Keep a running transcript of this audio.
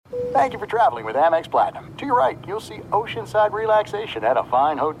Thank you for traveling with Amex Platinum. To your right, you'll see oceanside relaxation at a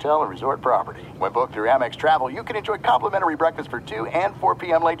fine hotel and resort property. When booked through Amex Travel, you can enjoy complimentary breakfast for 2 and 4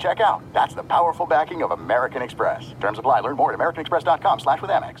 p.m. late checkout. That's the powerful backing of American Express. Terms apply. Learn more at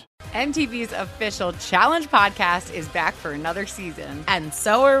americanexpress.com/withAmex. MTV's official Challenge podcast is back for another season. And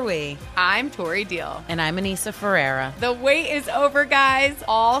so are we. I'm Tori Deal. And I'm Anissa Ferreira. The wait is over, guys.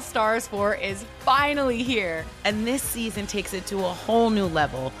 All Stars 4 is finally here. And this season takes it to a whole new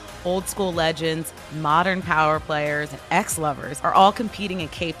level. Old school legends, modern power players, and ex-lovers are all competing in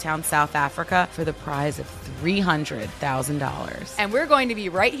Cape Town, South Africa for the prize of $300,000. And we're going to be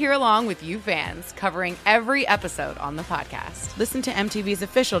right here along with you fans, covering every episode on the podcast. Listen to MTV's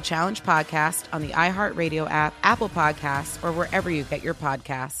official Challenge podcast on the iHeartRadio app, Apple Podcasts, or wherever you get your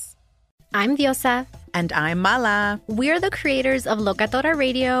podcasts. I'm Diosa. And I'm Mala. We're the creators of Locatora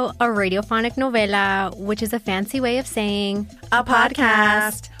Radio, a radiophonic novela, which is a fancy way of saying a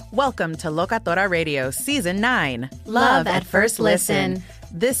podcast. Welcome to Locatora Radio Season 9. Love at First Listen.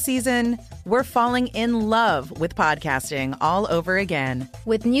 This season, we're falling in love with podcasting all over again.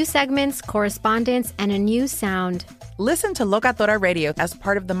 With new segments, correspondence, and a new sound. Listen to Locatora Radio as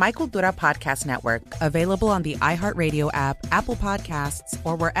part of the Michael Dura Podcast Network. Available on the iHeartRadio app, Apple Podcasts,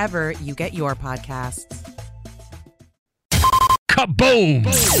 or wherever you get your podcasts. Kaboom!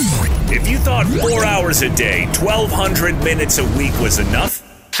 If you thought 4 hours a day, 1,200 minutes a week was enough,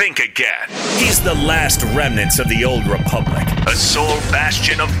 think again. He's the last remnants of the old republic, a sole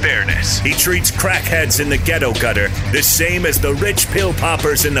bastion of fairness. He treats crackheads in the ghetto gutter the same as the rich pill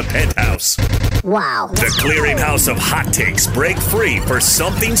poppers in the penthouse. Wow. The clearinghouse of hot takes break free for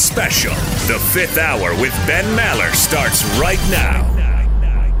something special. The Fifth Hour with Ben Maller starts right now.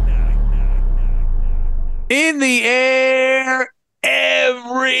 In the air,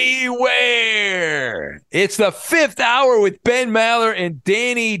 everywhere. It's the Fifth Hour with Ben Maller and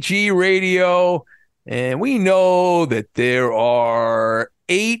Danny G Radio. And we know that there are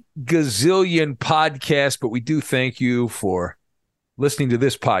 8 gazillion podcasts, but we do thank you for listening to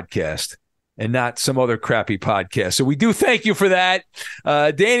this podcast and not some other crappy podcast. So we do thank you for that.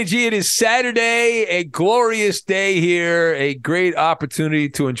 Danny G, it is Saturday, a glorious day here, a great opportunity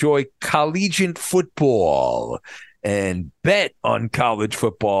to enjoy collegiate football and bet on college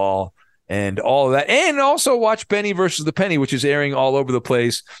football and all of that. And also watch Benny versus the Penny, which is airing all over the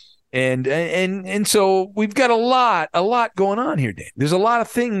place. And so we've got a lot going on here, Dan. There's a lot of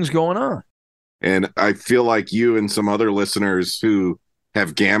things going on. And I feel like you and some other listeners who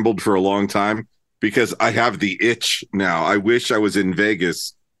have gambled for a long time, because I have the itch now. I wish I was in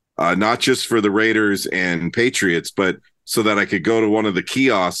Vegas, not just for the Raiders and Patriots, but so that I could go to one of the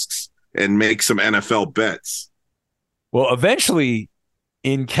kiosks and make some NFL bets. Well, eventually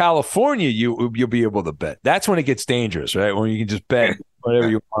in California, you'll be able to bet. That's when it gets dangerous, right? When you can just bet whatever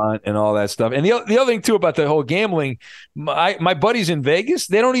you want and all that stuff. And the other thing, too, about the whole gambling, my buddies in Vegas,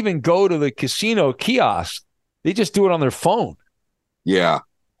 they don't even go to the casino kiosk. They just do it on their phone. Yeah.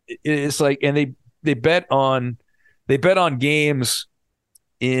 It's like, and they bet on games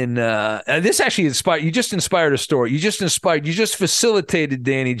in and this actually inspired, you just inspired a story. You just facilitated,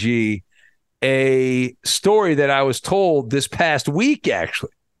 Danny G, a story that I was told this past week,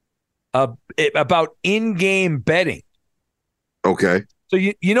 actually, about in-game betting. Okay. So,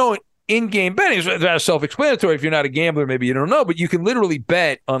 you know, in-game betting is self-explanatory. If you're not a gambler, maybe you don't know, but you can literally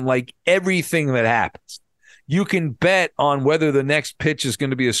bet on like everything that happens. You can bet on whether the next pitch is going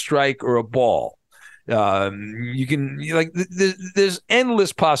to be a strike or a ball. You can, like, there's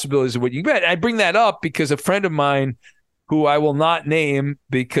endless possibilities of what you can bet. I bring that up because a friend of mine, who I will not name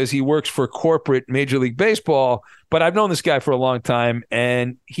because he works for corporate Major League Baseball, but I've known this guy for a long time,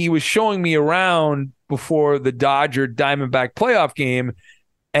 and he was showing me around before the Dodger-Diamondback playoff game,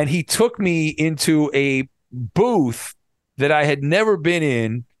 and he took me into a booth that I had never been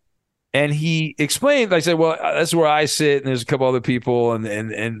in, and he explained, I said, well, that's where I sit, and there's a couple other people,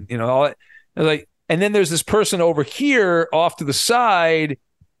 and you know, all that. I was like, and then there's this person over here off to the side,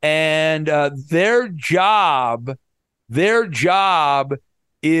 and their job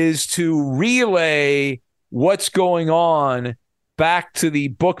is to relay what's going on back to the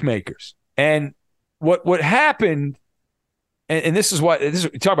bookmakers. And what happened, and this is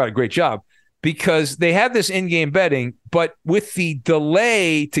talk about a great job, because they have this in-game betting, but with the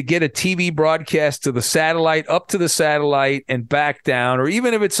delay to get a TV broadcast to the satellite, up to the satellite and back down, or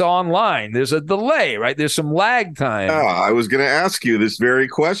even if it's online, there's a delay, right? There's some lag time. Yeah, I was going to ask you this very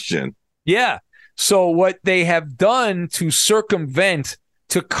question. Yeah. So what they have done to circumvent,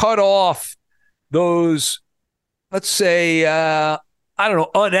 to cut off those, let's say, I I don't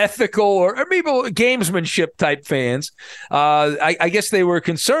know, unethical or maybe gamesmanship type fans. I guess they were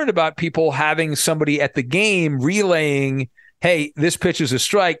concerned about people having somebody at the game relaying, hey, this pitch is a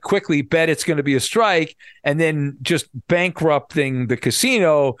strike, quickly bet it's going to be a strike, and then just bankrupting the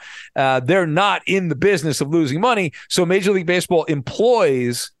casino. They're not in the business of losing money. So Major League Baseball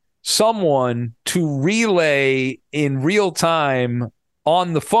employs someone to relay in real time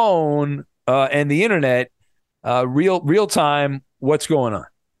on the phone and the internet, real time, what's going on.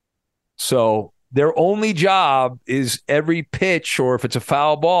 So their only job is every pitch, or if it's a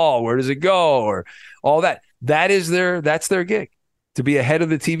foul ball, where does it go, or all that. That's their gig, to be ahead of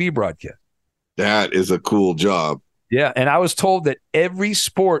the TV broadcast. That is a cool job. Yeah, and I was told that every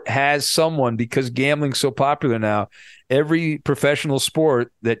sport has someone, because gambling's so popular now, every professional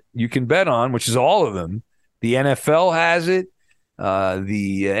sport that you can bet on, which is all of them, the NFL has it,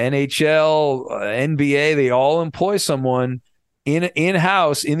 the NHL, NBA, they all employ someone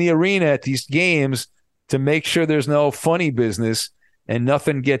in-house in the arena at these games to make sure there's no funny business and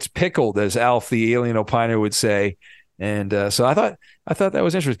nothing gets pickled, as Alf the alien opiner would say. And so I thought that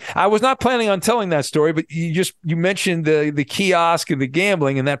was interesting. I was not planning on telling that story, but you mentioned the kiosk and the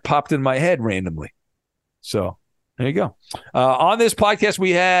gambling, and that popped in my head randomly. So there you go. On this podcast,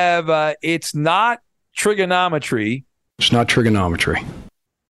 we have It's Not Trigonometry. It's not trigonometry.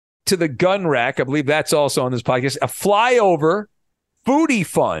 To the gun rack. I believe that's also on this podcast. A flyover foodie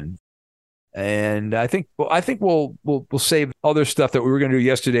fun. And I think we'll save other stuff that we were going to do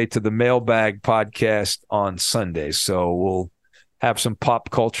yesterday to the mailbag podcast on Sunday. So we'll have some pop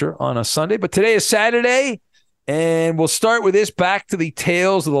culture on a Sunday. But today is Saturday, and we'll start with this, back to the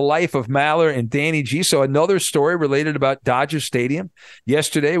tales of the life of Maller and Danny G. So another story related about Dodger Stadium.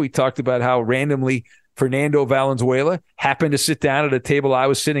 Yesterday, we talked about how randomly Fernando Valenzuela happened to sit down at a table I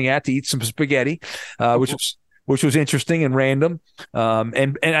was sitting at to eat some spaghetti, which was interesting and random.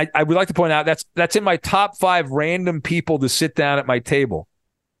 And I would like to point out that's in my top 5 random people to sit down at my table.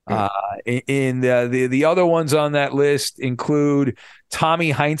 In the other ones on that list include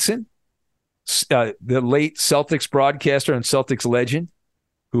Tommy Heinsohn, the late Celtics broadcaster and Celtics legend,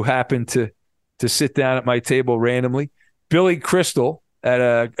 who happened to sit down at my table randomly. Billy Crystal at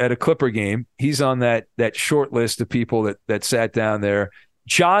a Clipper game. He's on that short list of people that sat down there.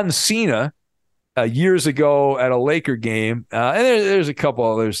 John Cena, years ago at a Laker game. And there's a couple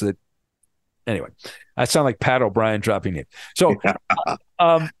others that, anyway, I sound like Pat O'Brien dropping it. So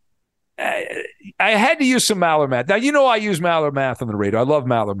I had to use some Maller math. Now, I use Maller math on the radio. I love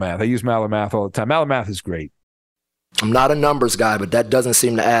Maller math. I use Maller math all the time. Maller math is great. I'm not a numbers guy, but that doesn't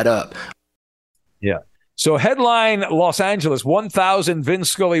seem to add up. Yeah. So headline, Los Angeles, 1000 Vin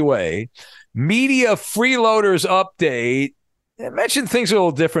Scully Way. Media freeloaders update. I mentioned things are a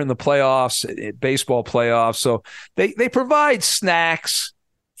little different in the playoffs, baseball playoffs. So they provide snacks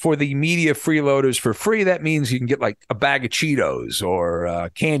for the media freeloaders for free. That means you can get like a bag of Cheetos or a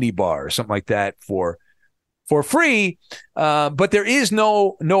candy bar or something like that for free. But there is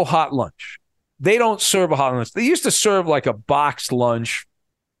no hot lunch. They don't serve a hot lunch. They used to serve like a boxed lunch.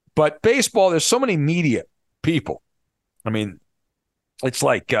 But baseball, there's so many media people. I mean, it's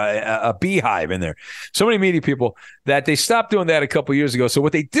like a beehive in there. So many media people that they stopped doing that a couple years ago. So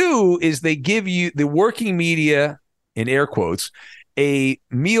what they do is they give you, the working media, in air quotes, a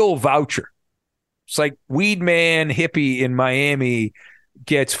meal voucher. It's like Weed Man Hippie in Miami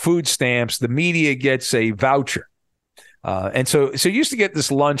gets food stamps. The media gets a voucher. And so you used to get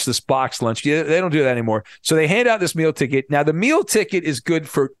this lunch, this box lunch. They don't do that anymore. So they hand out this meal ticket. Now, the meal ticket is good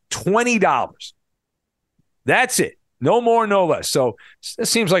for $20. That's it. No more, no less. So it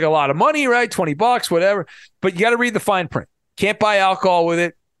seems like a lot of money, right? $20, whatever. But you got to read the fine print. Can't buy alcohol with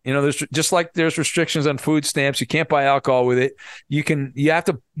it. There's just like there's restrictions on food stamps. You can't buy alcohol with it. You have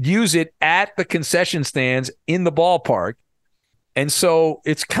to use it at the concession stands in the ballpark. And so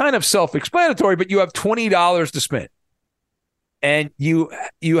it's kind of self-explanatory, but you have $20 to spend. And you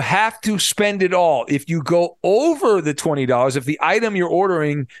have to spend it all. If you go over the $20, if the item you're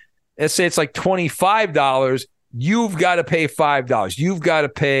ordering, let's say it's like $25, you've got to pay $5. You've got to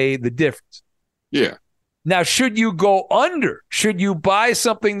pay the difference. Yeah. Now, should you go under, should you buy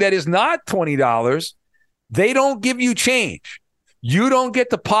something that is not $20, they don't give you change. You don't get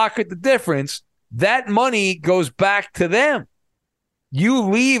to pocket the difference. That money goes back to them. You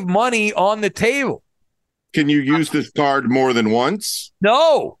leave money on the table. Can you use this card more than once?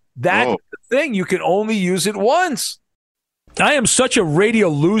 No, that's the thing. You can only use it once. I am such a radio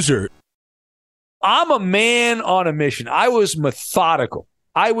loser. I'm a man on a mission. I was methodical.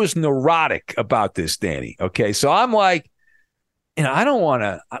 I was neurotic about this, Danny. Okay, so I'm like, I don't want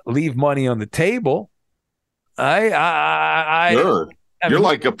to leave money on the table. Sure. You're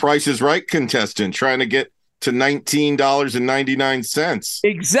like a Price is Right contestant trying to get to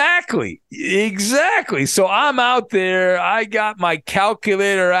 $19.99. Exactly. So I'm out there. I got my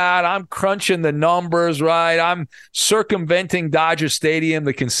calculator out. I'm crunching the numbers, right? I'm circumventing Dodger Stadium,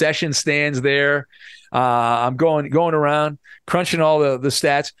 the concession stands there. I'm going around, crunching all the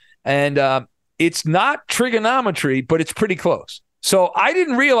stats. And it's not trigonometry, but it's pretty close. So I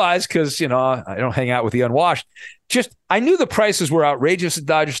didn't realize, because, I don't hang out with the unwashed. I knew the prices were outrageous at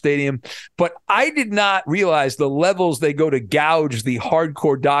Dodger Stadium, but I did not realize the levels they go to gouge the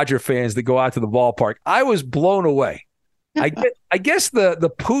hardcore Dodger fans that go out to the ballpark. I was blown away. I guess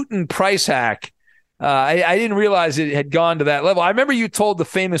the Putin price hack, I didn't realize it had gone to that level. I remember you told the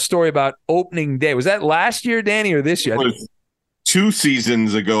famous story about opening day. Was that last year, Danny, or this year? It was 2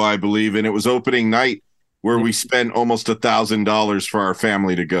 seasons ago, I believe, and it was opening night where we spent almost $1,000 for our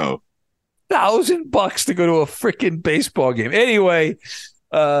family to go. $1,000 to go to a freaking baseball game. Anyway,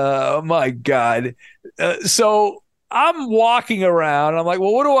 my God. So I'm walking around. I'm like,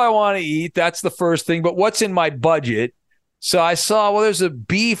 well, what do I want to eat? That's the first thing. But what's in my budget? So I saw, well, there's a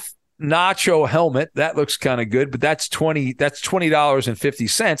beef nacho helmet. That looks kind of good, but that's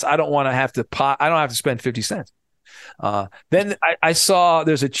 $20.50. I don't want to have to I don't have to spend 50 cents. Then I saw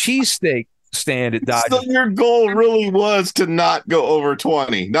there's a cheesesteak stand at Dodger. So your goal really was to not go over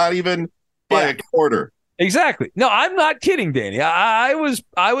 20, not even by a quarter. Exactly. No, I'm not kidding, Danny. I was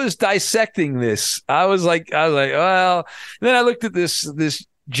dissecting this. I was like, well. And then I looked at this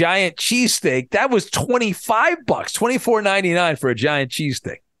giant cheesesteak. That was $25, $24.99 for a giant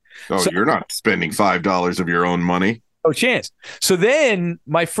cheesesteak. Oh, so you're not spending $5 of your own money. No chance. So then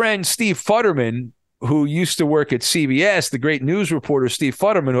my friend Steve Futterman, who used to work at CBS, the great news reporter Steve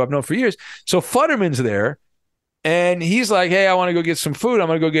Futterman, who I've known for years. So Futterman's there. And he's like, hey, I want to go get some food. I'm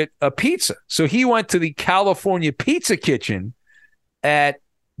going to go get a pizza. So he went to the California Pizza Kitchen at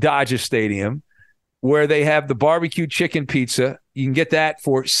Dodger Stadium, where they have the barbecue chicken pizza. You can get that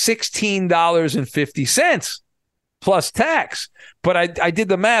for $16.50 plus tax. But I did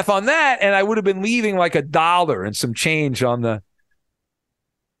the math on that, and I would have been leaving like $1 and some change on the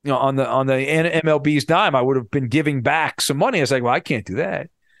on the MLB's dime. I would have been giving back some money. I was like, well, I can't do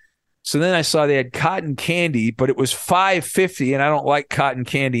that. So then I saw they had cotton candy, but it was $5.50, and I don't like cotton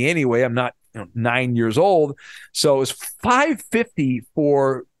candy anyway. I'm not 9 years old. So it was $5.50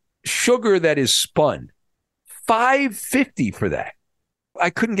 for sugar that is spun. $5.50 for that.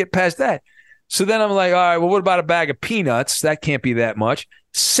 I couldn't get past that. So then I'm like, all right, well, what about a bag of peanuts? That can't be that much.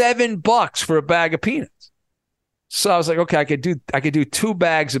 $7 for a bag of peanuts. So I was like, okay, I could do 2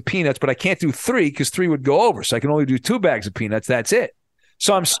 bags of peanuts, but I can't do 3 because 3 would go over. So I can only do 2 bags of peanuts. That's it.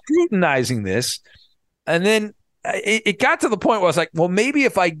 So I'm scrutinizing this, and then it got to the point where I was like, well, maybe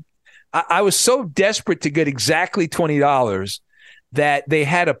if I was so desperate to get exactly $20 that they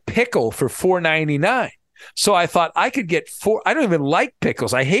had a pickle for $4.99. So I thought I could get 4. I don't even like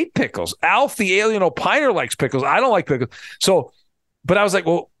pickles. I hate pickles. Alf the Alien Opiner likes pickles. I don't like pickles. So, but I was like,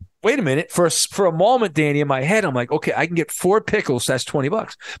 well, wait a minute. For a moment, Danny, in my head, I'm like, okay, I can get 4 pickles. That's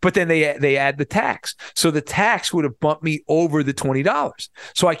 $20. But then they add the tax. So the tax would have bumped me over the $20.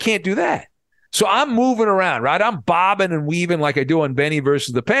 So I can't do that. So I'm moving around, right? I'm bobbing and weaving like I do on Benny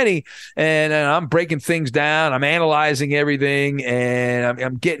versus the Penny. And I'm breaking things down. I'm analyzing everything, and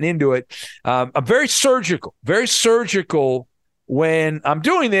I'm getting into it. I'm very surgical when I'm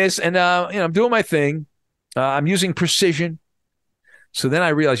doing this, and I'm doing my thing. I'm using precision. So then I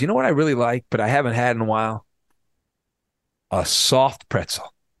realized, you know what I really like, but I haven't had in a while? A soft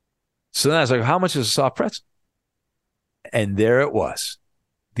pretzel. So then I was like, how much is a soft pretzel? And there it was.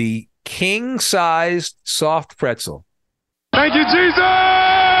 The king-sized soft pretzel. Thank you, Jesus!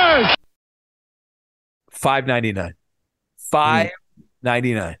 $5.99.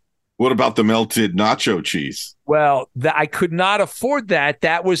 $5.99. What about the melted nacho cheese? Well, I could not afford that.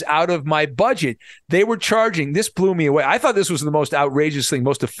 That was out of my budget. They were charging. This blew me away. I thought this was the most outrageous thing,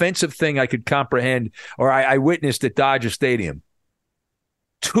 most offensive thing I could comprehend, or I witnessed at Dodger Stadium.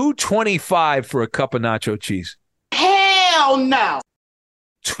 $2.25 for a cup of nacho cheese. Hell no!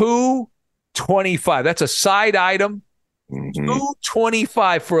 $2.25. That's a side item. Mm-hmm.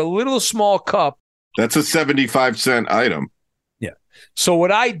 $2.25 for a little small cup. That's a 75-cent item. Yeah. So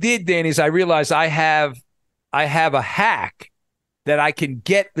what I did, Danny, is I realized I have a hack that I can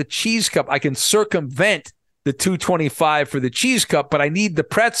get the cheese cup. I can circumvent the $2.25 for the cheese cup, but I need the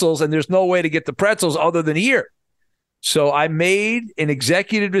pretzels, and there's no way to get the pretzels other than here. So I made an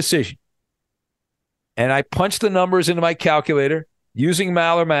executive decision, and I punched the numbers into my calculator using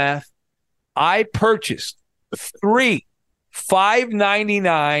Maller Math. I purchased 3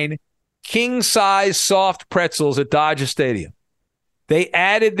 $5.99 king-size soft pretzels at Dodger Stadium. They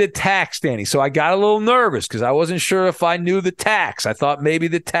added the tax, Danny. So I got a little nervous because I wasn't sure if I knew the tax. I thought maybe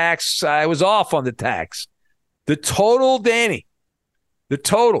I was off on the tax. The total, Danny,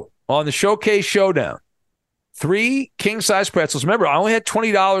 on the Showcase Showdown, 3 king-size pretzels. Remember, I only had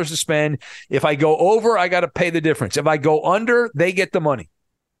 $20 to spend. If I go over, I got to pay the difference. If I go under, they get the money.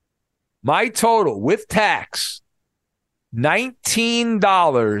 My total with tax,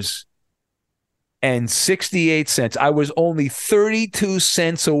 $19.68. I was only 32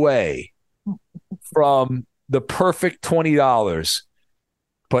 cents away from the perfect $20.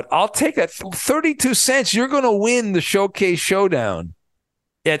 But I'll take that 32 cents. You're going to win the Showcase Showdown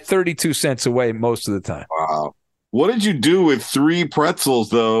at 32 cents away most of the time. Wow. What did you do with 3 pretzels,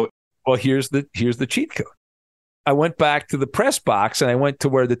 though? Well, here's the cheat code. I went back to the press box and I went to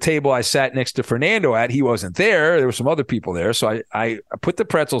where the table I sat next to Fernando at. He wasn't there. There were some other people there. So I put the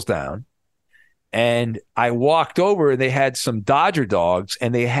pretzels down and I walked over and they had some Dodger dogs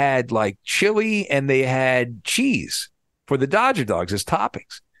and they had like chili and they had cheese for the Dodger dogs as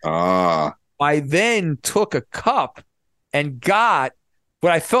toppings. I then took a cup and got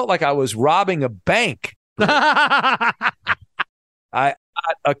what I felt like I was robbing a bank. I got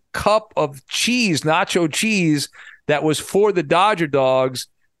a cup of cheese, nacho cheese, that was for the Dodger dogs.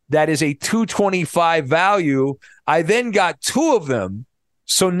 That is a $2.25 value. I then got 2 of them.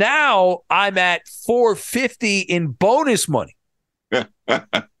 So now I'm at $4.50 in bonus money.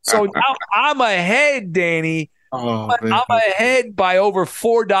 So now I'm ahead, Danny. I'm ahead by over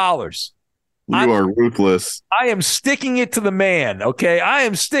 $4. You are ruthless. I am sticking it to the man, okay? I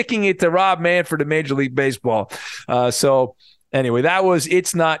am sticking it to Rob Manfred of Major League Baseball. So anyway,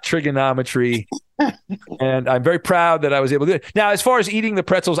 it's not trigonometry. And I'm very proud that I was able to do it. Now, as far as eating the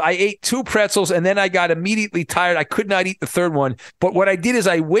pretzels, I ate 2 pretzels and then I got immediately tired. I could not eat the third one. But what I did is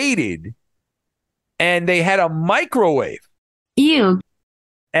I waited and they had a microwave. Ew.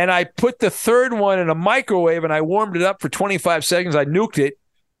 And I put the third one in a microwave and I warmed it up for 25 seconds. I nuked it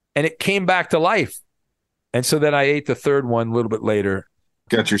and it came back to life. And so then I ate the third one a little bit later.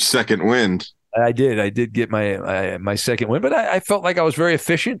 Got your second wind. I did get my second win, but I felt like I was very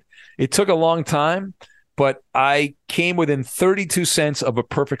efficient. It took a long time, but I came within 32 cents of a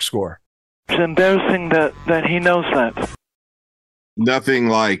perfect score. It's embarrassing that he knows that. Nothing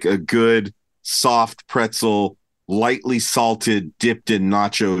like a good, soft pretzel, lightly salted, dipped in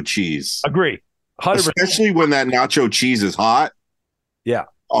nacho cheese. Agree. 100%. Especially when that nacho cheese is hot. Yeah.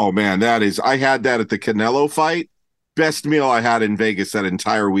 Oh, man, I had that at the Canelo fight. Best meal I had in Vegas that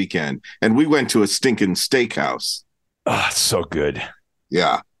entire weekend. And we went to a stinking steakhouse. Oh, it's so good.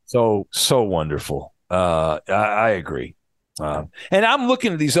 Yeah. So wonderful. I agree. And I'm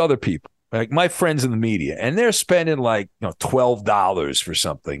looking at these other people, like my friends in the media, and they're spending like $12 for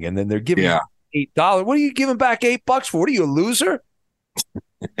something. And then they're giving $8. What are you giving back $8 for? What are you, a loser?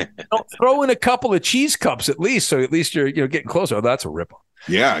 Throw in a couple of cheese cups at least. So at least you're getting closer. Oh, that's a ripoff.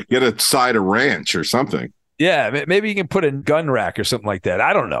 Yeah. Get a side of ranch or something. Yeah, maybe you can put a gun rack or something like that.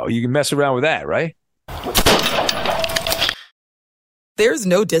 I don't know. You can mess around with that, right? There's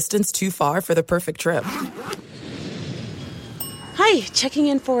no distance too far for the perfect trip. Hi, checking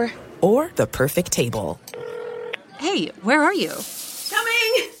in for... Or the perfect table. Hey, where are you?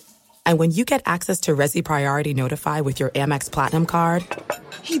 Coming! And when you get access to Resi Priority Notify with your Amex Platinum card...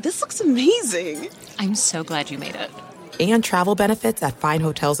 Hey, this looks amazing. I'm so glad you made it. And travel benefits at fine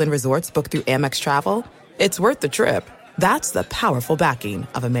hotels and resorts booked through Amex Travel... It's worth the trip. That's the powerful backing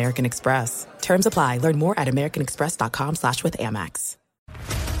of American Express. Terms apply. Learn more at americanexpress.com/withAmex.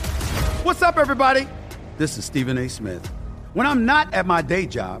 What's up, everybody? This is Stephen A. Smith. When I'm not at my day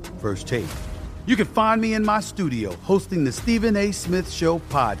job, First Take, you can find me in my studio hosting the Stephen A. Smith Show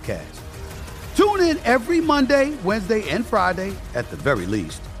podcast. Tune in every Monday, Wednesday, and Friday, at the very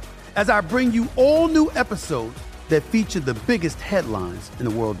least, as I bring you all new episodes that feature the biggest headlines in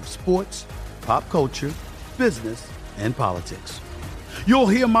the world of sports, pop culture, business, and politics. You'll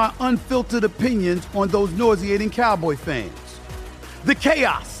hear my unfiltered opinions on those nauseating Cowboy fans, the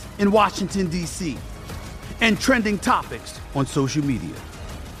chaos in Washington, D.C., and trending topics on social media,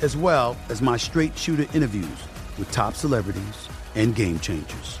 as well as my straight shooter interviews with top celebrities and game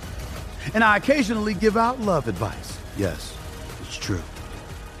changers. And I occasionally give out love advice. Yes, it's true.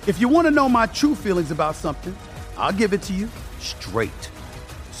 If you want to know my true feelings about something, I'll give it to you straight.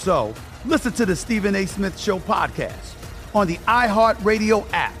 So, listen to the Stephen A. Smith Show podcast on the iHeartRadio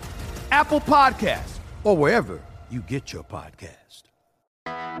app, Apple Podcasts, or wherever you get your podcast.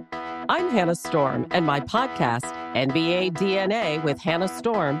 I'm Hannah Storm, and my podcast, NBA DNA with Hannah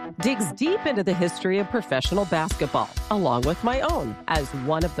Storm digs deep into the history of professional basketball, along with my own, as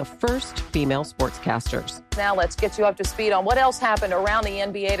one of the first female sportscasters. Now let's get you up to speed on what else happened around the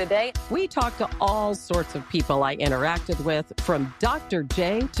NBA today. We talked to all sorts of people I interacted with, from Dr.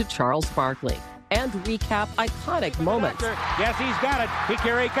 J to Charles Barkley, and recap iconic moments. Yes, he's got it.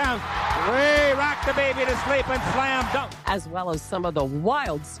 Here he comes. Way rock the baby to sleep and slam dunk. As well as some of the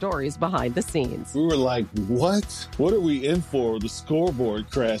wild stories behind the scenes. We were like, what? What are we in for? The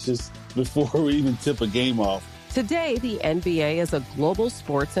scoreboard crashes before we even tip a game off. Today, the NBA is a global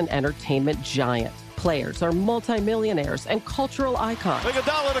sports and entertainment giant. Players are multimillionaires and cultural icons.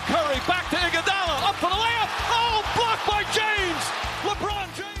 Iguodala to Curry, back to Iguodala, up for the layup. Oh, blocked by James.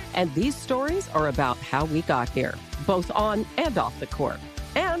 LeBron James. And these stories are about how we got here, both on and off the court.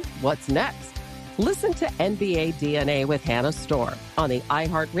 And what's next? Listen to NBA DNA with Hannah Storm on the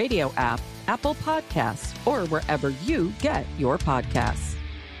iHeartRadio app, Apple Podcasts, or wherever you get your podcasts.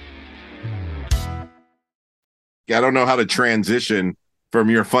 I don't know how to transition from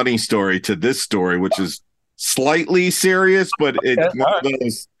your funny story to this story, which is slightly serious, but it's one of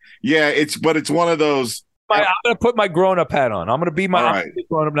those. Yeah, it's one of those. I'm going to put my grown-up hat on. I'm going to be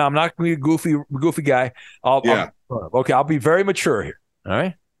grown-up now. I'm not going to be a goofy guy. I'll be very mature here. All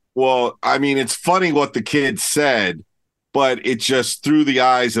right. Well, I mean, it's funny what the kid said, but it just through the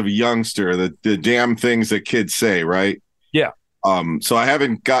eyes of a youngster, the damn things that kids say, right? Yeah. So I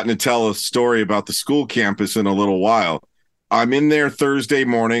haven't gotten to tell a story about the school campus in a little while. I'm in there Thursday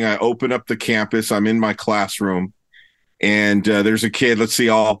morning. I open up the campus. I'm in my classroom, and there's a kid. Let's see,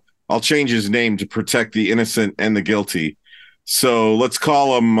 I'll change his name to protect the innocent and the guilty. So let's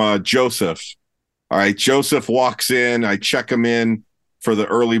call him Joseph. All right, Joseph walks in. I check him in for the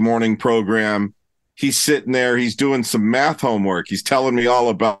early morning program. He's sitting there. He's doing some math homework. He's telling me all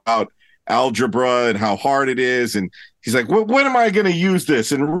about algebra and how hard it is. And he's like, when am I going to use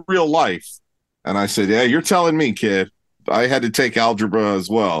this in real life? And I said, yeah, you're telling me, kid. I had to take algebra as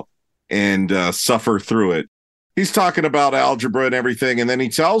well and suffer through it. He's talking about algebra and everything. And then he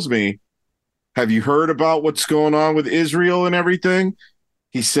tells me, have you heard about what's going on with Israel and everything?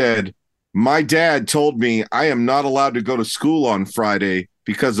 He said, my dad told me I am not allowed to go to school on Friday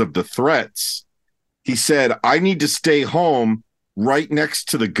because of the threats. He said, I need to stay home right next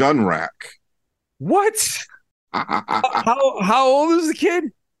to the gun rack. What? How old is the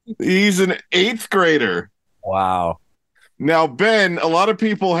kid? He's an 8th grader. Wow. Now, Ben, a lot of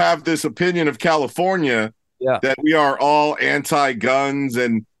people have this opinion of California that we are all anti-guns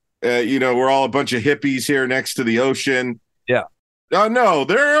and, we're all a bunch of hippies here next to the ocean. Yeah. No,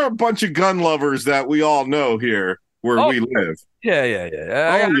 there are a bunch of gun lovers that we all know here where we live. Yeah.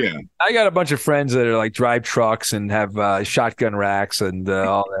 I got a bunch of friends that are like drive trucks and have shotgun racks and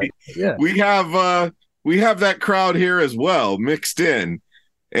all that. Yeah. We have that crowd here as well, mixed in.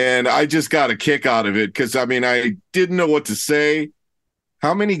 And I just got a kick out of it because, I mean, I didn't know what to say.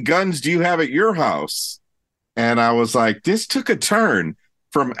 How many guns do you have at your house? And I was like, this took a turn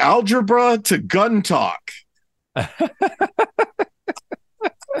from algebra to gun talk.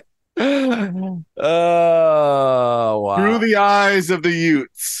 Oh, wow. Through the eyes of the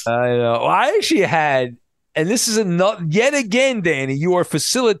Utes. I know. Well, I actually had, and this is yet again, Danny, you are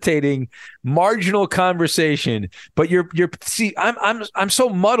facilitating marginal conversation, but I'm so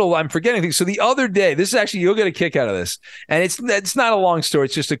muddled, I'm forgetting things. So the other day, this is actually, you'll get a kick out of this, and it's not a long story.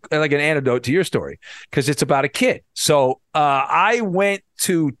 It's just like an anecdote to your story because it's about a kid. So I went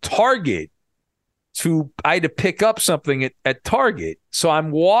to Target I had to pick up something at Target. So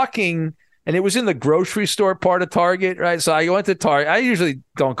I'm walking, and it was in the grocery store part of Target, right? So I went to Target. I usually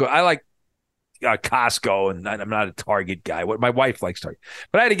don't go. I like Costco, and I'm not a Target guy. My wife likes Target,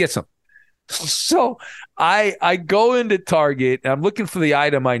 but I had to get something. So I go into Target, and I'm looking for the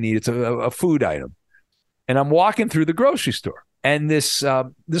item I need. It's a food item, and I'm walking through the grocery store, and this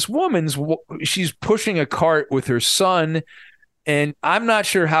woman's she's pushing a cart with her son. And I'm not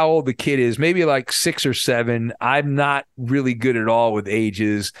sure how old the kid is, maybe like 6 or 7. I'm not really good at all with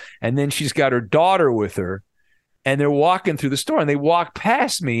ages. And then she's got her daughter with her, and they're walking through the store, and they walk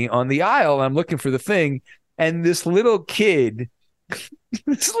past me on the aisle. And I'm looking for the thing. And this little kid,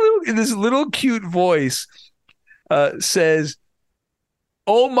 this little cute voice says,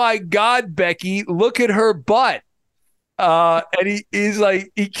 "Oh my God, Becky, look at her butt." And he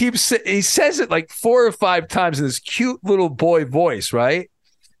says it like 4 or 5 times in this cute little boy voice, right?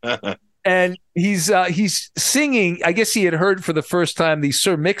 And he's singing. I guess he had heard for the first time the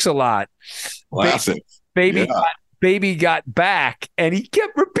Sir Mix-a-Lot classic baby baby got back, and he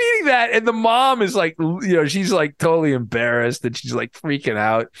kept repeating that, and the mom is like, she's like totally embarrassed, and she's like freaking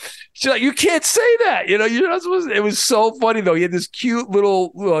out. She's like, you can't say that, you're not supposed to. It was so funny though. He had this cute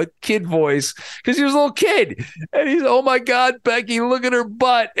little kid voice because he was a little kid, and he's, oh my God, Becky, look at her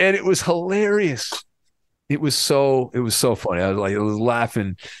butt, and it was hilarious. It was so funny. I was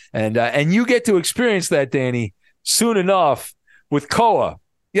laughing, and you get to experience that, Danny, soon enough with Koa.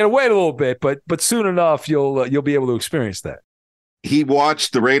 You got to wait a little bit, but soon enough you'll be able to experience that. He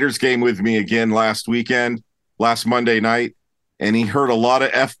watched the Raiders game with me again last Monday night, and he heard a lot of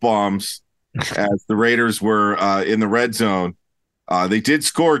F-bombs as the Raiders were in the red zone. They did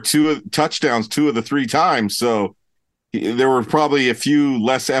score 2 touchdowns 2 of the 3 times, so there were probably a few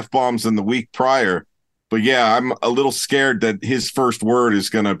less F-bombs than the week prior. But yeah, I'm a little scared that his first word is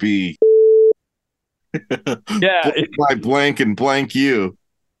going to be by blank and blank you.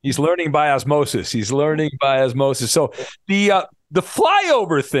 He's learning by osmosis. So the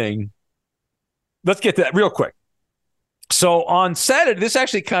flyover thing, let's get to that real quick. So on Saturday, this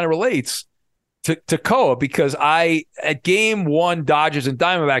actually kind of relates to Koa because at game 1, Dodgers and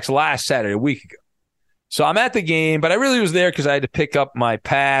Diamondbacks last Saturday, a week ago. So I'm at the game, but I really was there because I had to pick up my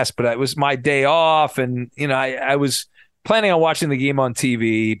pass, but it was my day off, and I was planning on watching the game on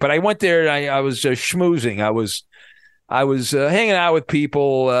TV, but I went there and I was schmoozing. I was hanging out with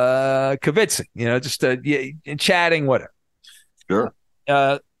people, kibitzing, just chatting, whatever. Sure.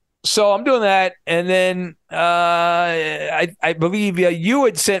 So I'm doing that, and then I believe you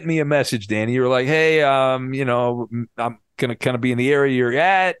had sent me a message, Danny. You were like, "Hey, I'm gonna kind of be in the area you're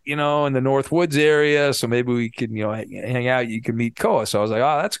at, in the North Woods area, so maybe we can, hang out. You can meet Koa." So I was like,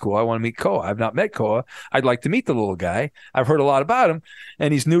 "Oh, that's cool. I want to meet Koa. I've not met Koa. I'd like to meet the little guy. I've heard a lot about him,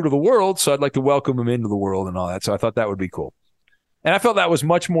 and he's new to the world, so I'd like to welcome him into the world and all that." So I thought that would be cool, and I felt that was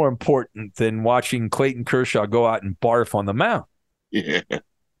much more important than watching Clayton Kershaw go out and barf on the mound. Yeah.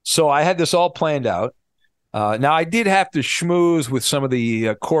 So I had this all planned out. Now I did have to schmooze with some of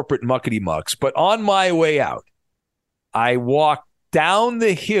the corporate muckety mucks, but on my way out, I walked down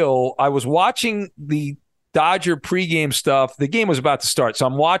the hill. I was watching the Dodger pregame stuff. The game was about to start, so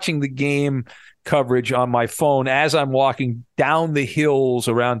I'm watching the game coverage on my phone as I'm walking down the hills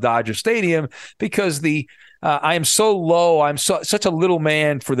around Dodger Stadium because I am so low. I'm such a little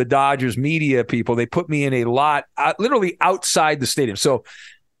man for the Dodgers media people. They put me in a lot literally outside the stadium. So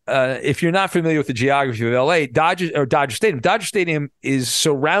if you're not familiar with the geography of LA, Dodger Stadium is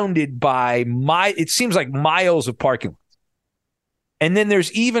surrounded by it seems like miles of parking lots. And then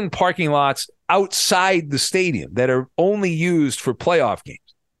there's even parking lots outside the stadium that are only used for playoff games.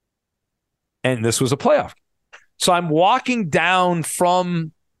 And this was a playoff game. So I'm walking down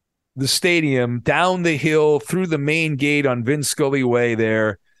from the stadium, down the hill, through the main gate on Vin Scully Way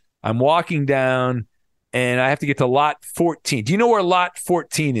there. I'm walking down, and I have to get to lot 14. Do you know where lot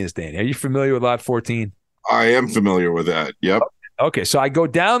 14 is, Danny? Are you familiar with lot 14? I am familiar with that. Yep. Okay, so I go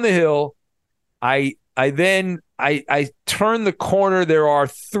down the hill. I turn the corner. There are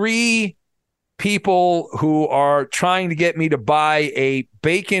 3 people who are trying to get me to buy a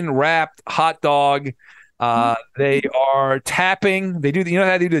bacon-wrapped hot dog. They are tapping. They do,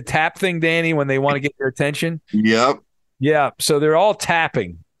 how they do the tap thing, Danny, when they want to get your attention? Yep. Yeah, so they're all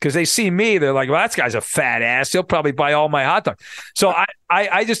tapping because they see me. They're like, well, that guy's a fat ass. He'll probably buy all my hot dogs. So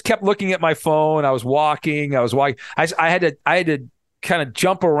I just kept looking at my phone. I was walking. I had to kind of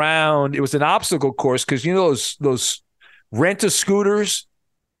jump around. It was an obstacle course because those rent-a-scooters.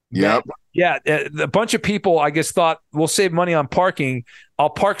 Yep. Yeah, a bunch of people, I guess, thought we'll save money on parking. I'll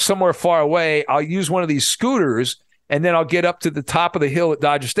park somewhere far away. I'll use one of these scooters, and then I'll get up to the top of the hill at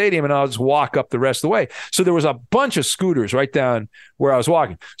Dodger Stadium, and I'll just walk up the rest of the way. So there was a bunch of scooters right down where I was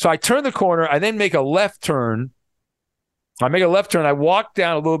walking. So I turn the corner. I then make a left turn. I walk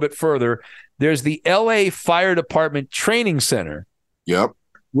down a little bit further. There's the LA Fire Department Training Center. Yep.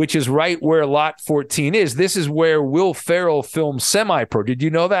 Which is right where lot 14 is. This is where Will Ferrell filmed Semi-Pro. Did you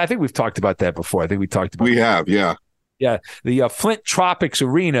know that? I think we've talked about that before. We have, yeah. Yeah. The Flint Tropics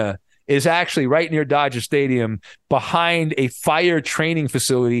Arena is actually right near Dodger Stadium behind a fire training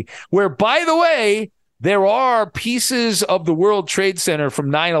facility where, by the way, there are pieces of the World Trade Center from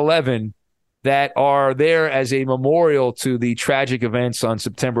 9/11 that are there as a memorial to the tragic events on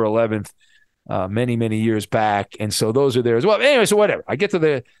September 11th. Many, many years back. And so those are there as well. Anyway, so whatever. I get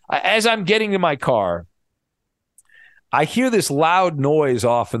to as I'm getting to my car, I hear this loud noise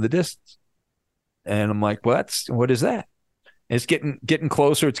off in the distance. And I'm like, well, what is that? And it's getting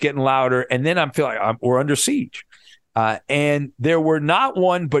closer. It's getting louder. And then I'm feeling like we're under siege. And there were not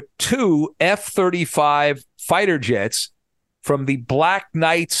one, but 2 F-35 fighter jets from the Black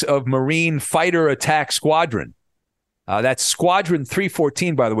Knights of Marine Fighter Attack Squadron That's Squadron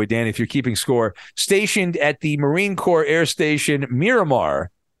 314, by the way, Dan, if you're keeping score, stationed at the Marine Corps Air Station Miramar,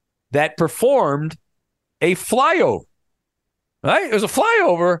 that performed a flyover. Right? It was a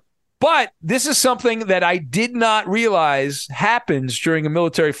flyover, but this is something that I did not realize happens during a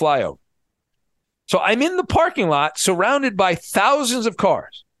military flyover. So I'm in the parking lot surrounded by thousands of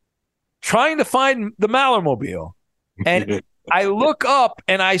cars trying to find the Mallermobile. And I look up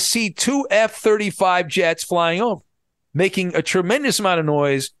and I see 2 F-35 jets flying over, making a tremendous amount of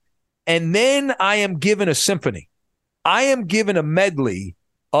noise. And then I am given a symphony. I am given a medley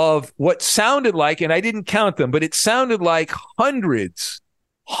of what sounded like, and I didn't count them, but it sounded like hundreds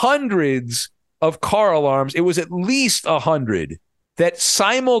of car alarms. It was at least 100 that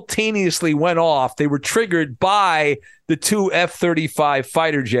simultaneously went off. They were triggered by the 2 F-35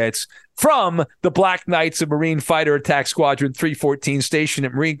 fighter jets from the Black Knights of Marine Fighter Attack Squadron 314 station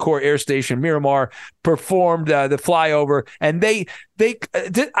at Marine Corps Air Station Miramar, performed the flyover. And I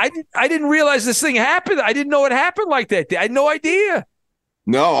didn't realize this thing happened. I didn't know it happened like that. I had no idea.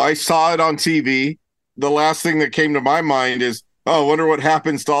 No, I saw it on TV. The last thing that came to my mind is, I wonder what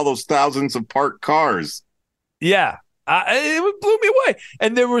happens to all those thousands of parked cars. Yeah. It blew me away.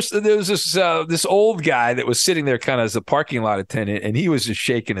 And there was this old guy that was sitting there kind of as a parking lot attendant, and he was just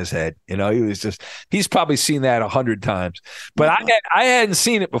shaking his head. He's probably seen that 100 times, but I hadn't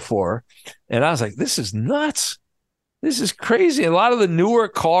seen it before. And I was like, this is nuts. This is crazy. A lot of the newer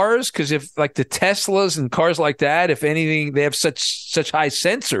cars, because if like the Teslas and cars like that, if anything, they have such high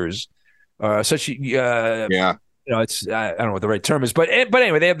sensors, it's I don't know what the right term is, but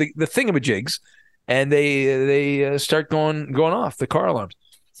anyway, they have the thingamajigs, and they start going off, the car alarms.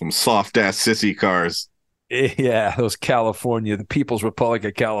 Some soft ass sissy cars. Yeah, those California, the People's Republic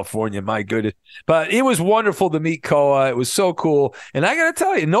of California, my goodness. But it was wonderful to meet Koa. It was so cool. And I got to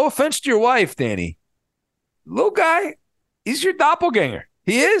tell you, no offense to your wife, Danny, little guy, he's your doppelganger.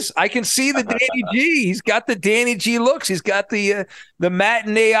 He is. I can see the Danny G. He's got the Danny G looks. He's got the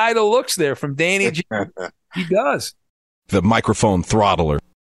matinee idol looks there from Danny G. He does. The microphone throttler.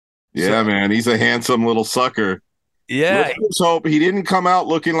 Yeah, man. He's a handsome little sucker. Yeah. Let's hope he didn't come out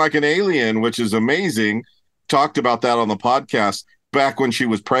looking like an alien, which is amazing. Talked about that on the podcast back when she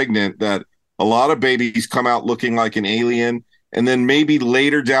was pregnant, that a lot of babies come out looking like an alien, and then maybe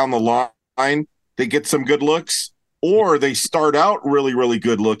later down the line, they get some good looks, or they start out really, really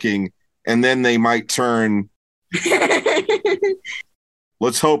good looking, and then they might turn.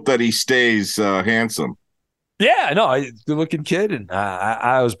 Let's hope that he stays handsome. Yeah, no, good looking kid, and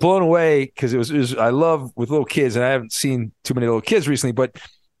I was blown away because it was I love with little kids, and I haven't seen too many little kids recently, but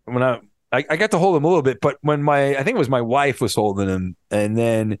when I got to hold him a little bit, but when I think it was my wife was holding him, and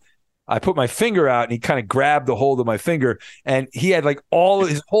then I put my finger out and he kind of grabbed the hold of my finger, and he had like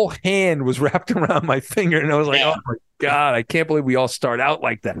his whole hand was wrapped around my finger. And I was like, oh my God, I can't believe we all start out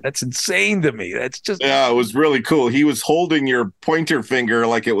like that. That's insane to me. That's just. Yeah, it was really cool. He was holding your pointer finger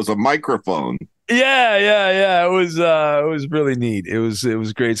like it was a microphone. Yeah. It was really neat. It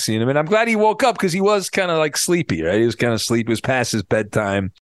was great seeing him. And I'm glad he woke up because he was kind of like sleepy, right? He was kind of sleepy. It was past his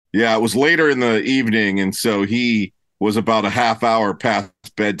bedtime. Yeah, it was later in the evening. And so he was about a half hour past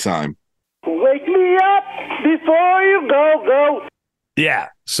bedtime. Wake me up before you go. Yeah.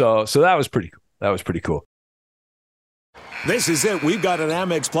 So that was pretty cool. This is it. We've got an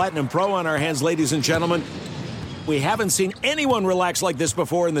Amex Platinum Pro on our hands, ladies and gentlemen. We haven't seen anyone relax like this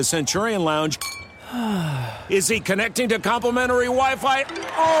before in the Centurion Lounge. Is he connecting to complimentary Wi-Fi?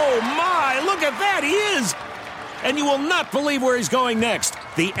 Oh, my. Look at that. He is. And you will not believe where he's going next.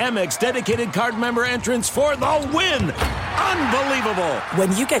 The Amex dedicated card member entrance for the win. Unbelievable.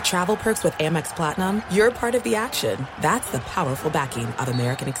 When you get travel perks with Amex Platinum, you're part of the action. That's the powerful backing of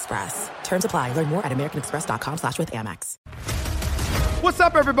American Express. Terms apply. Learn more at americanexpress.com/withAmex. What's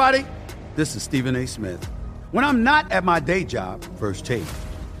up, everybody? This is Stephen A. Smith. When I'm not at my day job, First Take,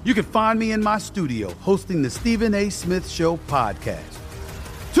 you can find me in my studio hosting the Stephen A. Smith Show podcast.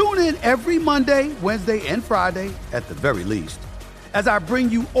 Tune in every Monday, Wednesday, and Friday, at the very least, as I bring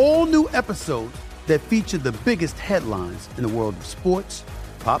you all new episodes that feature the biggest headlines in the world of sports,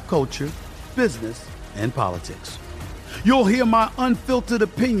 pop culture, business, and politics. You'll hear my unfiltered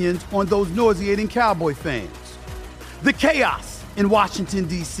opinions on those nauseating Cowboy fans, the chaos in Washington,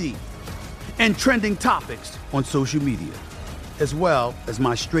 D.C., and trending topics on social media, as well as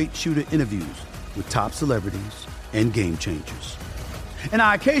my straight shooter interviews with top celebrities and game changers. And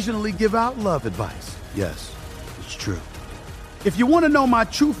I occasionally give out love advice. Yes, it's true. If you want to know my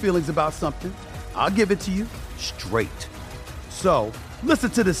true feelings about something, I'll give it to you straight. So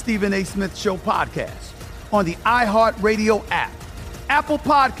listen to the Stephen A. Smith Show podcast on the iHeartRadio app, Apple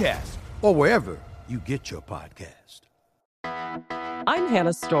Podcasts, or wherever you get your podcast. I'm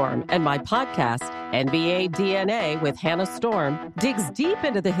Hannah Storm, and my podcast, NBA DNA with Hannah Storm, digs deep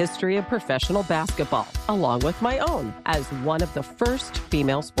into the history of professional basketball, along with my own, as one of the first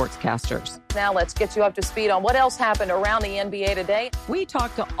female sportscasters. Now let's get you up to speed on what else happened around the NBA today. We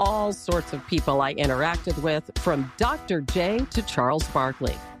talk to all sorts of people I interacted with, from Dr. J to Charles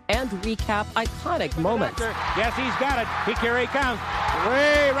Barkley, and recap iconic moments. Yes, he's got it. Here he comes.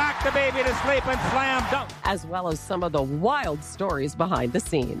 Way rock the baby to sleep and slam dunk. As well as some of the wild stories behind the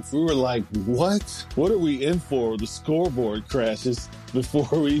scenes. We were like, what? What are we in for? The scoreboard crashes before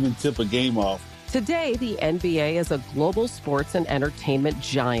we even tip a game off. Today, the NBA is a global sports and entertainment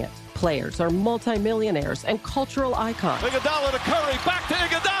giant. Players are multimillionaires and cultural icons. Iguodala to Curry, back to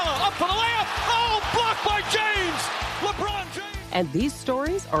Iguodala, up for the layup. Oh, blocked by James. LeBron James. And these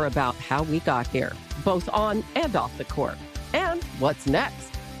stories are about how we got here, both on and off the court. And what's next?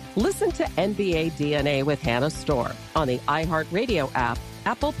 Listen to NBA DNA with Hannah Storm on the iHeartRadio app,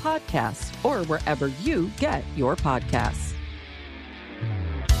 Apple Podcasts, or wherever you get your podcasts.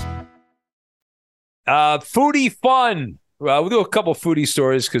 Foodie fun. We'll do a couple foodie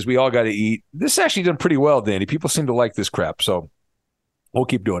stories because we all got to eat. This actually done pretty well, Danny. People seem to like this crap, so we'll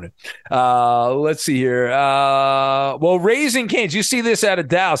keep doing it. Let's see here. Well, Raising Cane's. You see this out of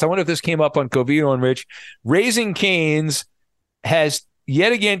Dallas. I wonder if this came up on Covino and Rich. Raising Cane's has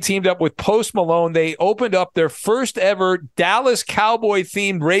yet again teamed up with Post Malone. They opened up their first ever Dallas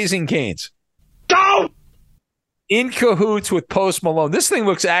Cowboy-themed Raising Cane's. Go! In cahoots with Post Malone. This thing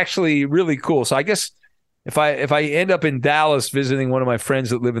looks actually really cool. So I guess if I end up in Dallas visiting one of my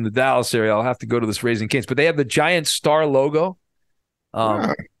friends that live in the Dallas area, I'll have to go to this Raising Cane's. But they have the giant star logo.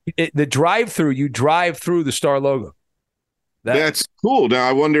 The drive-through, you drive through the star logo. That's cool. Now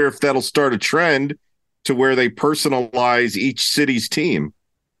I wonder if that'll start a trend to where they personalize each city's team.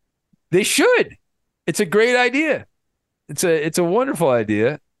 They should. It's a great idea. It's a wonderful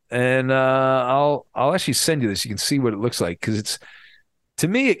idea, and I'll actually send you this. You can see what it looks like, because to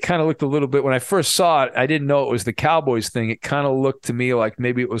me it kind of looked a little bit, when I first saw it, I didn't know it was the Cowboys thing. It kind of looked to me like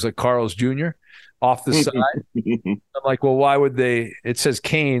maybe it was a Carl's Jr. off the side. I'm like, well, why would they? It says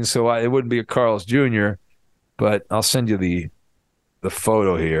Kane, so it wouldn't be a Carl's Jr. But I'll send you the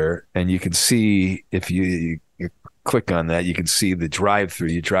photo here, and you can see, if you click on that, you can see the drive-through.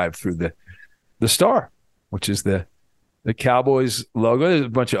 You drive through the star, which is the Cowboys logo. There's a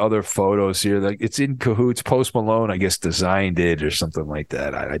bunch of other photos here. Like, it's in cahoots. Post Malone, I guess, designed it or something like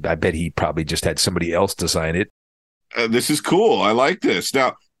that. I bet he probably just had somebody else design it. This is cool. I like this.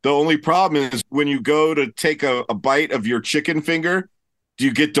 Now, the only problem is when you go to take a bite of your chicken finger, do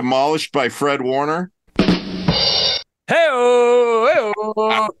you get demolished by Fred Warner?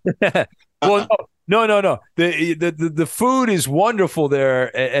 Hey-oh! Well, no. The food is wonderful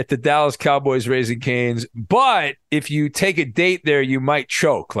there at the Dallas Cowboys Raising Cane's, but if you take a date there, you might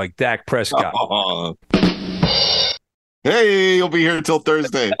choke like Dak Prescott. Hey, you'll be here until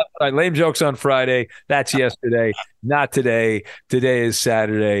Thursday. All right, lame jokes on Friday. That's yesterday, not today. Today is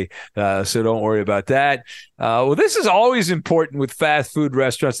Saturday, so don't worry about that. Well, this is always important with fast food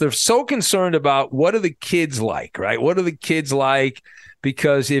restaurants. They're so concerned about what do the kids like, right? What do the kids like?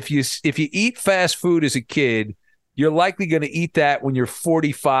 Because if you eat fast food as a kid, you're likely going to eat that when you're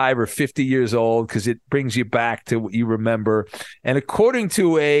 45 or 50 years old, because it brings you back to what you remember. And according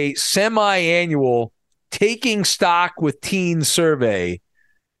to a semi-annual Taking Stock with Teens survey,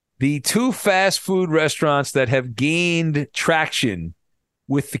 the two fast food restaurants that have gained traction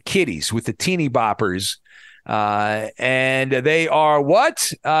with the kiddies, with the teeny boppers, and they are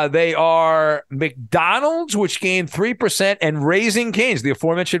what? They are McDonald's, which gained 3%, and Raising Cane's, the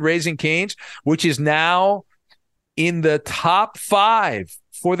aforementioned Raising Cane's, which is now in the top 5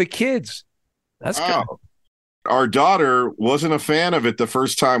 for the kids. That's good. Our daughter wasn't a fan of it the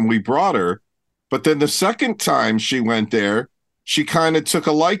first time we brought her. But then the second time she went there, she kind of took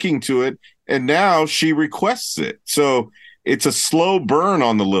a liking to it, and now she requests it. So it's a slow burn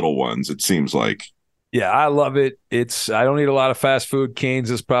on the little ones, it seems like. Yeah, I love it. I don't eat a lot of fast food. Cane's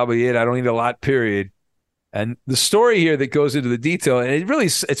is probably it. I don't eat a lot, period. And the story here that goes into the detail, and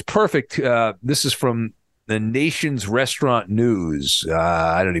it's perfect. This is from the Nation's Restaurant News.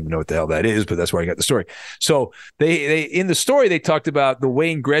 I don't even know what the hell that is, but that's where I got the story. So they in the story, they talked about the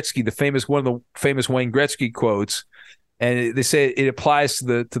Wayne Gretzky, one of the famous Wayne Gretzky quotes. And they say it applies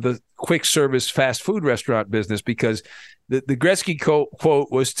to the quick service fast food restaurant business, because the Gretzky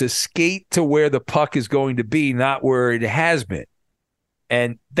quote was to skate to where the puck is going to be, not where it has been.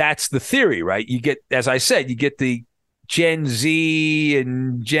 And that's the theory, right? You get, as I said, you get the Gen Z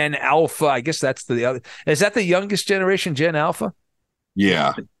and Gen Alpha. I guess that's the other. Is that the youngest generation, Gen Alpha?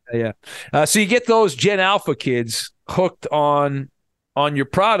 Yeah. Yeah. So you get those Gen Alpha kids hooked on your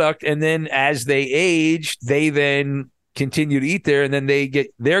product, and then as they age, they then continue to eat there, and then they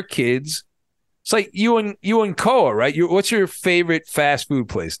get their kids. It's like you and Koa, right? What's your favorite fast food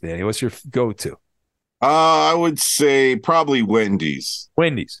place, Danny? What's your go-to? I would say probably Wendy's.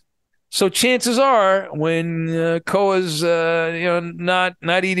 Wendy's. So chances are, when Koa's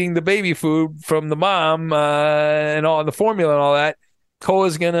not eating the baby food from the mom and all the formula and all that,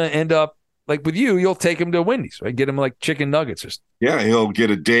 Koa's gonna end up like with you. You'll take him to Wendy's, right? Get him like chicken nuggets or something. Yeah, he'll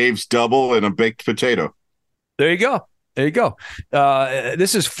get a Dave's double and a baked potato. There you go.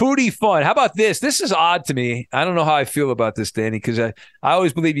 This is foodie fun. How about this? This is odd to me. I don't know how I feel about this, Danny, because I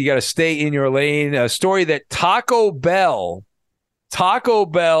always believe you got to stay in your lane. A story that Taco Bell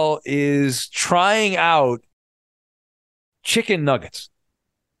is trying out chicken nuggets.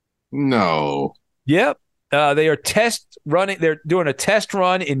 No. Yep. They are test running. They're doing a test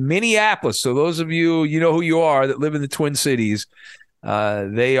run in Minneapolis. So those of you know who you are that live in the Twin Cities.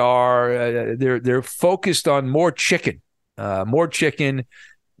 They're focused on more chicken, and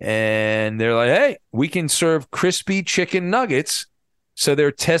they're like, hey, we can serve crispy chicken nuggets. So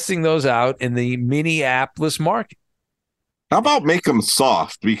they're testing those out in the Minneapolis market. How about make them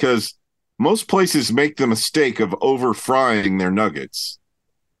soft? Because most places make the mistake of over frying their nuggets.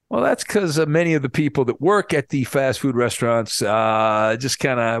 Well, that's because many of the people that work at the fast food restaurants just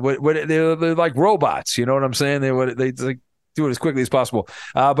kind of they're like robots. You know what I'm saying? They like do it as quickly as possible.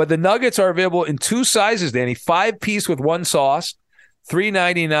 But the nuggets are available in two sizes, Danny. 5-piece with one sauce,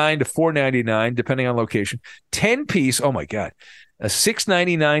 $3.99 to $4.99, depending on location. 10-piece, oh my God,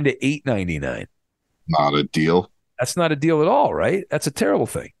 $6.99 to $8.99. Not a deal. That's not a deal at all, right? That's a terrible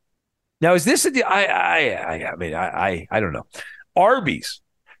thing. Now, is this a deal? I mean, I don't know. Arby's.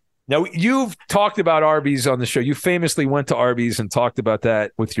 Now, you've talked about Arby's on the show. You famously went to Arby's and talked about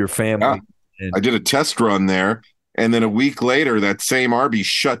that with your family. Yeah. I did a test run there. And then a week later, that same Arby's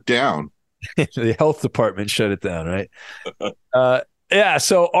shut down. The health department shut it down, right? Yeah,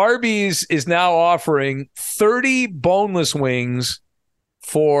 so Arby's is now offering 30 boneless wings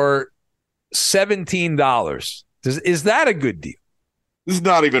for $17. Is that a good deal? This is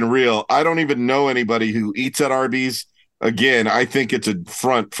not even real. I don't even know anybody who eats at Arby's. Again, I think it's a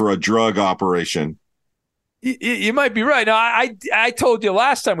front for a drug operation. You might be right. Now, I told you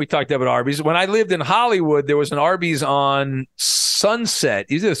last time we talked about Arby's. When I lived in Hollywood, there was an Arby's on Sunset,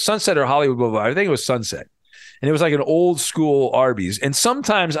 either Sunset or Hollywood Boulevard. I think it was Sunset, and it was like an old school Arby's. And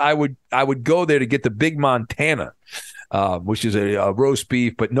sometimes I would go there to get the Big Montana, which is a roast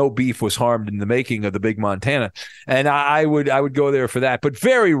beef, but no beef was harmed in the making of the Big Montana. And I would go there for that, but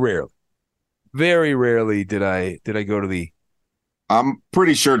very rarely did I go to the. I'm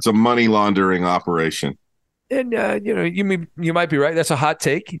pretty sure it's a money laundering operation. And, you might be right. That's a hot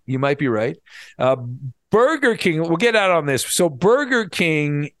take. You might be right. Burger King, we'll get out on this. So Burger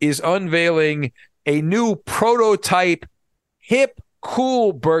King is unveiling a new prototype, hip,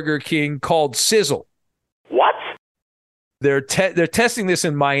 cool Burger King called Sizzle. What? They're testing this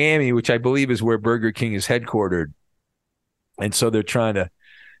in Miami, which I believe is where Burger King is headquartered. And so they're trying to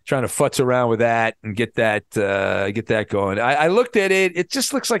futz around with that and get that going. I looked at it. It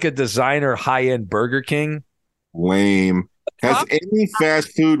just looks like a designer high-end Burger King. Lame. Has any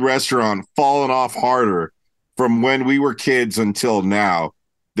fast food restaurant fallen off harder from when we were kids until now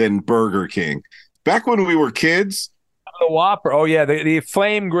than Burger King? Back when we were kids, the Whopper. Oh yeah, the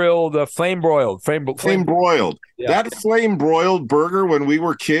flame grilled, flame broiled. Yeah. That flame broiled burger when we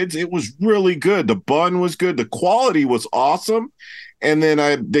were kids, it was really good. The bun was good. The quality was awesome. And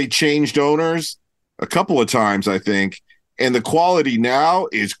then they changed owners a couple of times, I think. And the quality now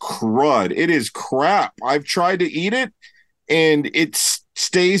is crud. It is crap. I've tried to eat it, and it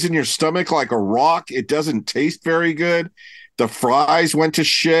stays in your stomach like a rock. It doesn't taste very good. The fries went to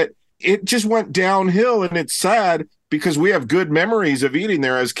shit. It just went downhill, and it's sad because we have good memories of eating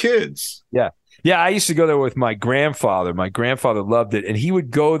there as kids. Yeah. Yeah, I used to go there with my grandfather. My grandfather loved it, and he would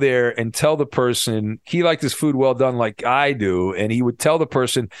go there and tell the person he liked his food well done like I do, and he would tell the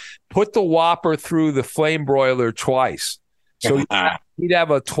person, put the Whopper through the flame broiler twice. So he'd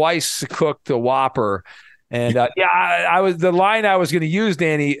have a twice cooked Whopper. And I was the line I was going to use,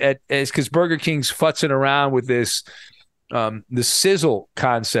 Danny, is because Burger King's futzing around with this the sizzle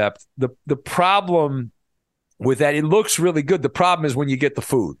concept. The problem with that, it looks really good. The problem is when you get the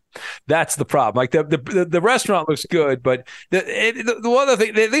food. That's the problem. Like the restaurant looks good, but the one other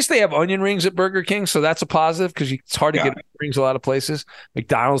thing, at least they have onion rings at Burger King, so that's a positive because it's hard to get onion rings a lot of places.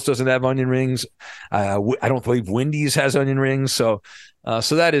 McDonald's doesn't have onion rings. I don't believe Wendy's has onion rings, so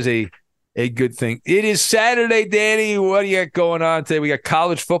that is a a good thing. It is Saturday, Danny. What do you got going on today? We got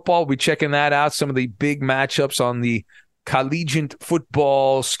college football. We'll be checking that out. Some of the big matchups on the collegiate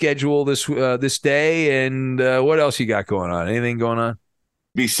football schedule this day. And what else you got going on? Anything going on?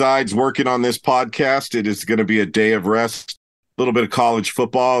 Besides working on this podcast, it is going to be a day of rest, a little bit of college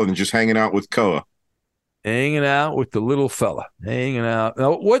football, and just hanging out with Koa. Hanging out with the little fella. Hanging out.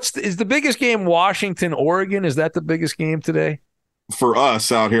 Now, is the biggest game Washington, Oregon? Is that the biggest game today? For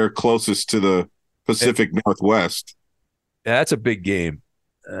us out here closest to the Pacific Northwest. Yeah, that's a big game.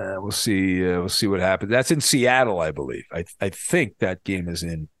 We'll see. We'll see what happens. That's in Seattle, I believe. I think that game is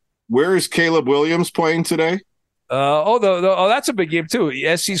in. Where is Caleb Williams playing today? That's a big game too.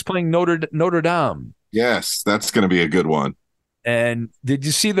 SC's playing Notre Dame. Yes, that's going to be a good one. And did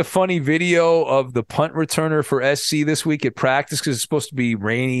you see the funny video of the punt returner for SC this week at practice? Because it's supposed to be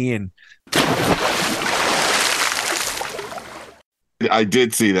rainy and. I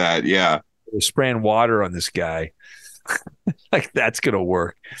did see that. Yeah, they're spraying water on this guy. Like that's gonna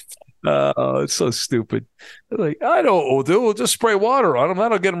work. It's so stupid. Like I know what we'll do. We'll just spray water on him.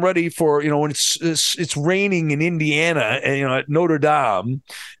 That'll get him ready for when it's raining in Indiana and at Notre Dame.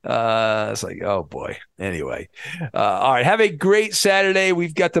 It's like oh boy. Anyway, all right. Have a great Saturday.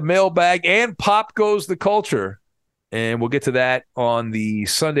 We've got the mailbag and Pop Goes the Culture, and we'll get to that on the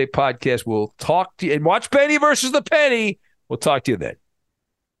Sunday podcast. We'll talk to you and watch Penny versus the Penny. We'll talk to you then.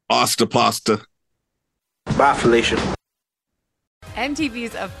 Pasta. Bye, Felicia.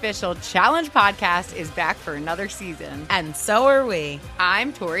 MTV's official Challenge podcast is back for another season. And so are we.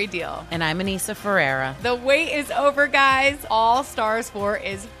 I'm Tori Deal. And I'm Anissa Ferreira. The wait is over, guys. All Stars 4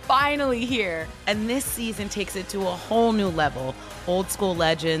 is finally here. And this season takes it to a whole new level. Old school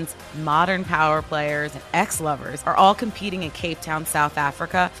legends, modern power players, and ex-lovers are all competing in Cape Town, South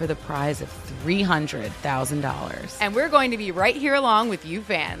Africa for the prize of $300,000. And we're going to be right here along with you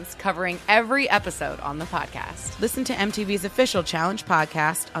fans, covering every episode on the podcast. Listen to MTV's official Challenge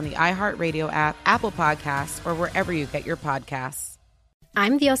podcast on the iHeartRadio app, Apple Podcasts, or wherever you get your podcasts.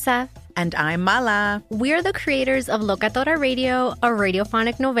 I'm Diosa. And I'm Mala. We're the creators of Locatora Radio, a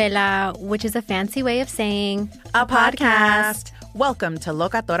radiophonic novela, which is a fancy way of saying a podcast. Welcome to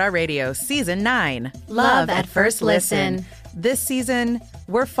Locatora Radio Season 9. Love at First Listen. This season,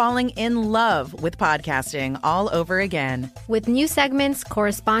 we're falling in love with podcasting all over again. With new segments,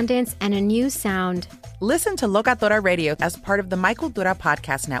 correspondence, and a new sound. Listen to Locatora Radio as part of the Michael Dura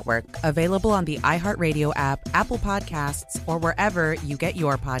Podcast Network. Available on the iHeartRadio app, Apple Podcasts, or wherever you get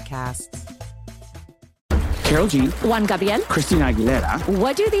your podcasts. Karol G, Juan Gabriel, Christina Aguilera.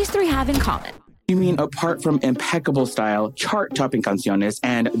 What do these three have in common? You mean apart from impeccable style, chart-topping canciones,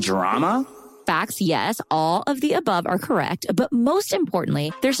 and drama? Facts, yes, all of the above are correct, but most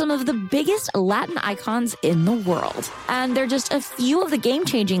importantly, they're some of the biggest Latin icons in the world. And they're just a few of the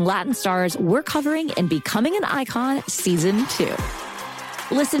game-changing Latin stars we're covering in Becoming an Icon Season 2.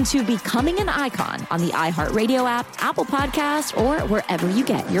 Listen to Becoming an Icon on the iHeartRadio app, Apple Podcasts, or wherever you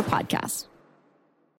get your podcasts.